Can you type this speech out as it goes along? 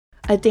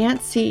A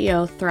dance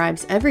CEO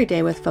thrives every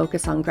day with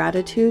focus on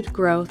gratitude,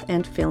 growth,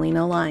 and feeling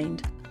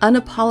aligned.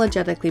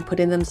 Unapologetically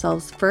putting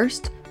themselves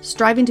first,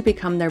 striving to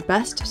become their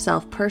best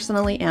self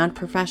personally and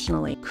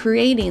professionally,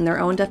 creating their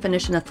own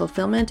definition of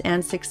fulfillment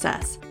and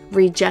success,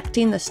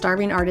 rejecting the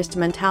starving artist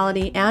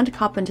mentality and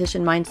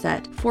competition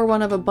mindset for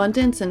one of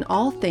abundance in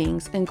all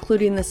things,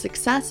 including the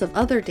success of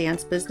other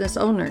dance business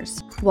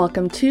owners.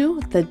 Welcome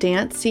to the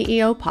Dance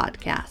CEO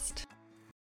Podcast.